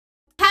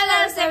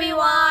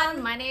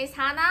everyone, my name is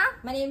Hannah.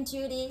 My name is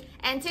Judy.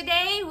 And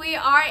today we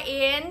are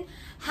in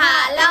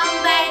Hạ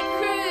Long Bay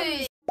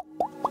Cruise.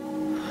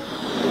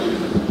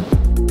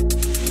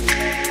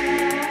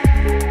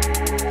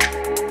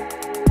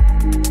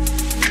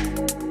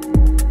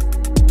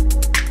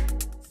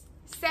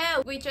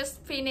 So we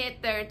just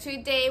finished the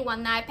 2-day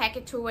 1-night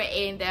package tour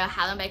in the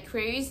Hạ Long Bay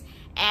Cruise,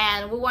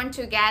 and we want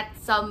to get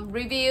some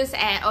reviews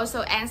and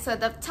also answer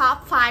the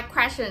top 5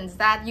 questions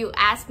that you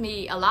asked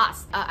me a lot.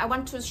 I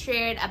want to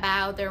share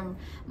about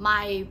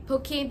my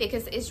booking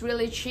because it's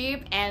really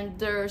cheap and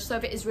the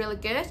service is really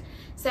good.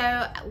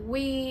 So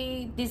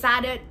we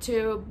decided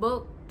to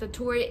book the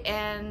tour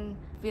in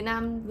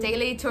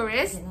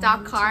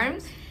vietnamdailytourist.com,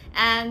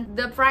 and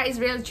the price is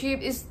really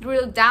cheap. It's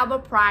real double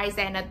price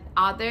than the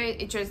other.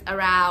 It's just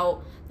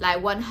around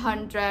like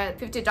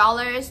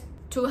 $150,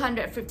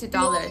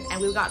 $250,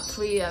 and we got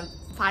 3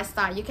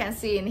 5-star. You can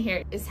see in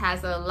here it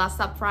has a lot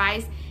of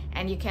price,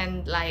 and you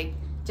can like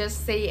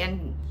just see,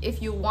 and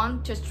if you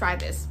want, just try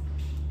this.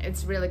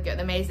 It's really good,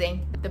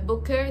 amazing. The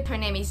booker, her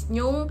name is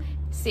Nhung.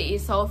 She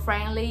is so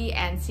friendly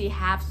and she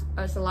helps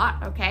us a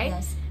lot. Okay,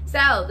 Yes.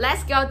 So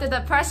let's go to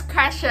the first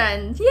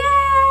question.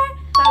 Yeah.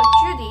 So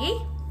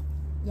Judy,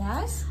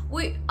 Yes.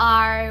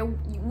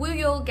 will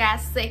you get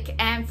sick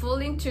and fall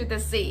into the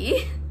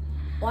sea?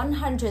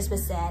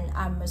 100%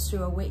 I'm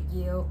sure with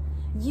you.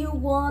 You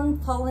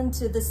won't fall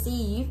into the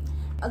sea.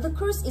 The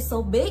cruise is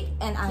so big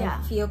and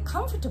I feel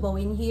comfortable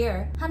in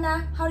here.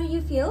 Hannah, how do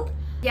you feel?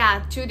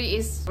 Yeah, Judy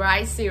is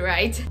right.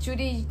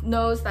 Judy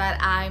knows that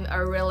I'm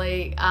a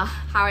really,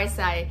 how I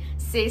say,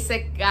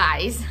 seasick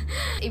guys.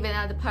 Even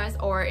on the bus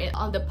or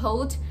on the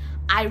boat,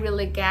 I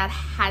really get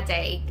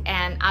headache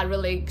and I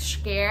really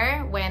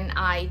scared when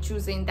I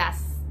choosing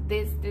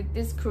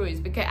this cruise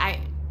because I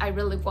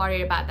really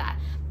worry about that.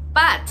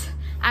 But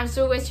I'm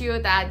sure with you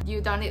that you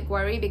don't need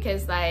worry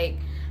because like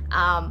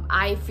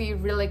I feel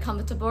really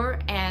comfortable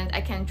and I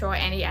can enjoy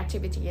any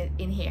activity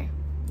in here.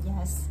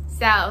 Yes.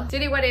 So,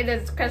 Judy, what is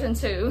this question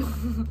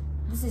 2?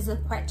 This is a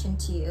question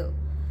to you.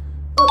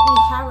 Would we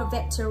have a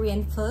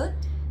vegetarian food?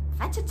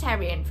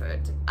 Vegetarian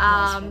food.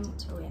 Yes,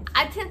 vegetarian food.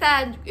 I think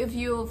that if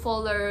you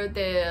follow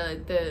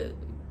the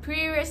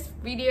previous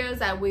videos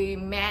that we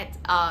made,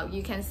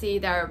 you can see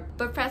the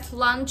buffet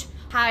lunch.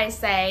 How I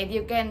say,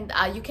 you can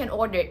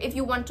order if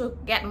you want to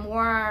get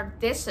more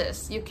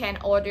dishes. You can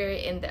order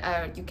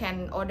you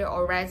can order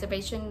a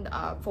reservation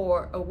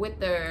with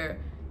the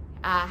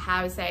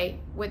how I say,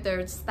 with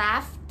the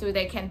staff, so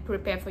they can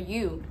prepare for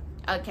you.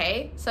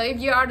 Okay, so if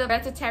you are the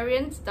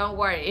vegetarians, don't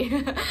worry.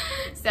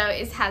 So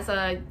it has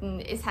a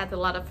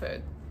lot of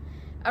food.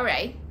 All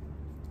right.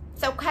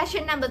 So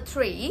question number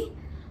 3.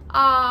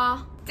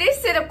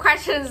 This set of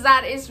questions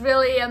that is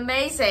really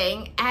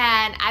amazing,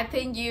 and I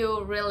think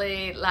you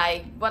really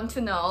like want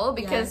to know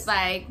because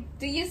like,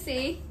 do you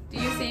see?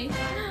 This is a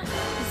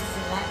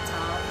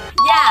laptop.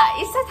 Yeah,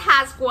 it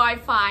has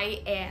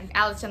Wi-Fi and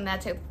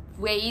alternative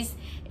ways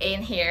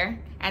in here,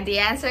 and the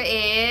answer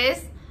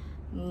is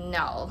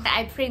no.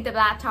 I print the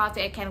laptop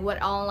so I can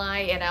work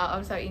online and I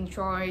also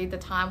enjoy the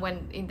time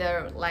when in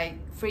the like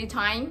free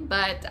time,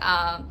 but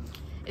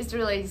it's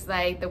really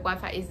like the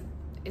Wi-Fi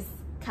is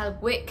kind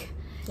of weak.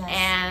 Yes.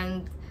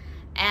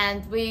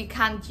 And we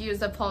can't use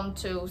the phone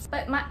too.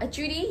 But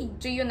Judy,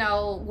 do you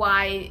know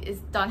why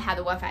it don't have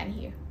the Wi-Fi in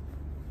here?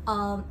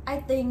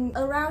 I think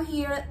around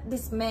here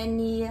there's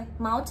many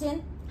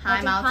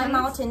high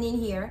mountain in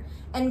here,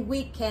 and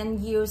we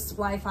can use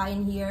Wi-Fi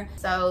in here.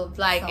 So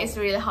like it's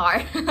really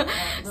hard.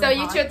 So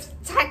you should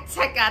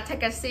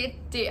take a seat,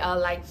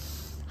 like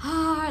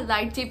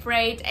deep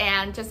breath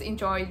and just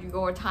enjoy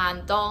your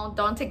time.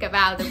 Don't think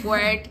about the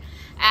work.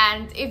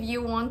 And if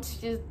you want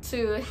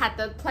to have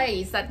the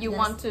place that you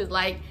want to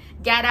like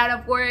get out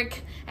of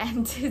work,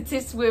 and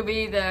this will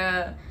be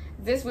the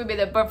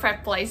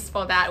perfect place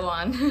for that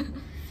one.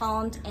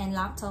 Phone and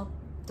laptop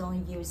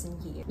don't use in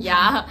here.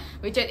 Yeah,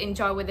 we just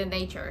enjoy with the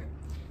nature.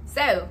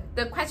 So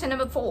the question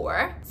number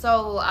 4.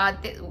 So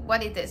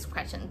what is this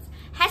question?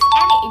 Has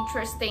any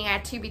interesting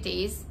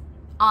activities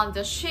on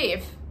the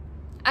ship?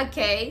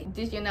 Okay,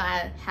 did you know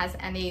it has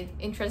any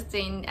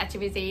interesting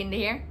activity in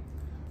here?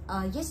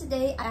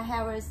 Yesterday I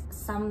have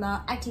some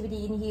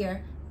activity in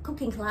here,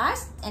 cooking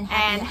class and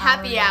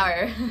happy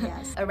hour.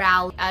 Yes.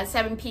 Around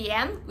 7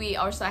 p.m. we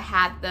also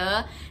have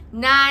the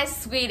night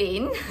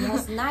sweating.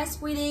 Yes, night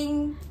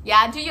sweating.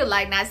 Yeah, do you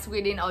like night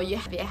sweating, or you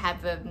have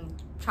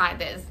tried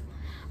this?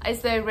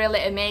 It's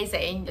really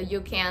amazing. You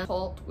can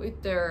talk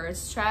with the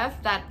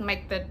chef that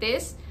make the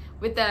dish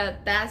with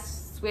that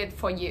sweet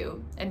for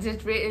you, and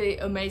it's really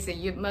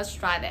amazing. You must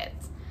try that.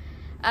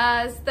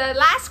 The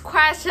last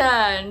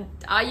question,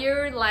 are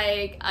you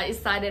like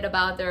excited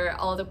about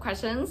all the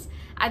questions?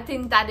 I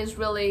think that is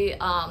really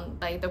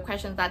like the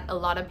questions that a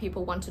lot of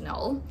people want to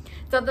know.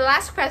 So the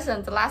last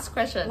question.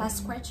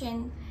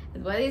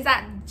 What is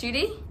that,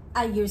 Judy?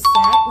 Are you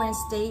sad when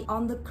stay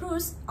on the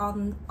cruise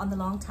on the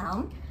long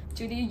time?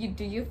 Judy,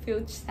 do you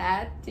feel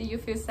sad? Do you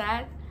feel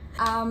sad?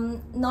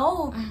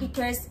 No,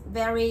 because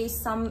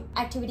some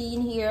activity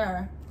in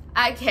here.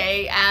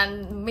 Okay,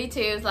 and me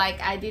too. Like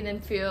I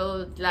didn't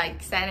feel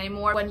like sad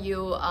anymore when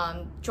you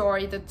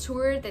join the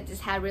tour that is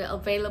having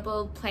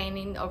available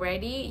planning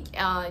already.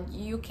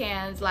 You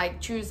can like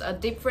choose a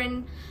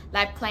different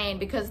like plane,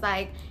 because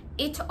like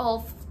each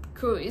of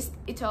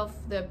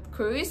the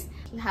cruise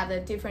have a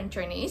different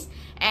journeys,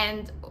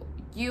 and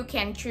you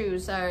can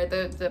choose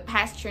the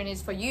past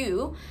journeys for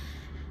you.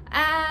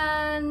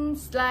 And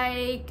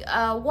like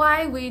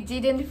why we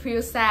didn't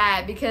feel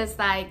sad, because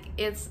like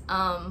it's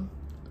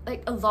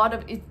like a lot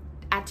of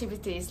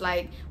activities.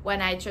 Like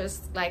when I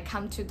just like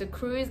come to the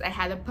cruise, I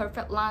had a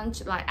perfect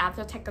lunch. Like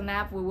after take a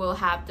nap, we will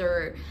have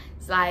the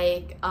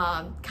like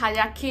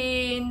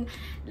kayaking,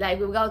 like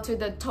we'll go to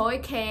the toy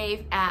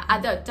cave,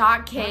 other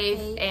dark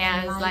cave,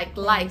 and like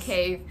light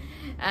cave.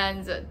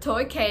 And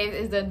toy cave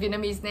is the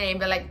Vietnamese name,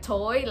 but like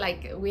toy,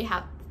 like we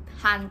have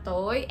Han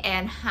Toy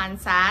and Han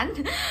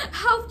San.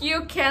 How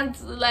you can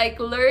like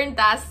learn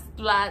that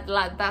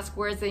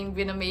words in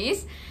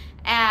Vietnamese.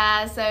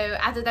 And so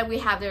after that we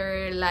have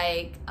the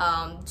like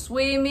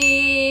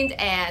swimming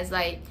and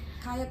like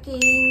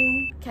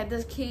kayaking,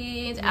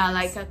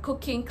 like a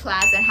cooking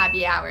class and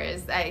happy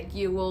hours. Like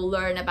you will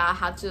learn about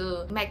how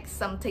to make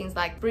some things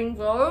like spring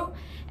roll,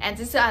 and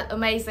this is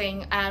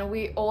amazing. And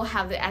we all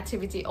have the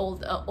activity all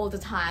the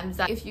time.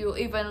 So if you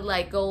even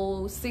like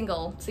go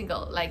single,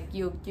 like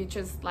you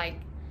just like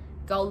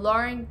go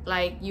learn,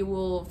 like you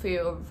will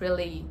feel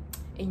really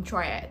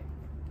enjoy it.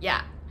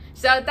 Yeah.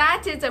 So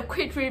that is a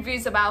quick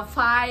reviews about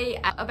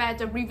about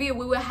the review.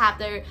 We will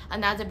have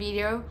another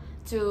video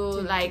to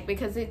like,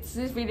 because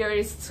this video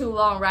is too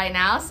long right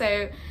now,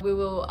 so we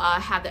will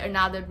have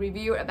another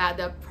review about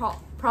the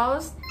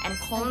pros and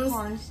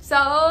cons.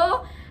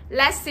 So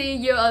let's see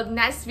you in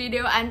next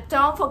video, and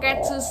don't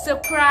forget to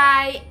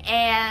subscribe,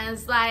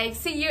 and like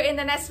see you in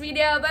the next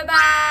video. Bye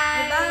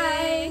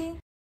bye.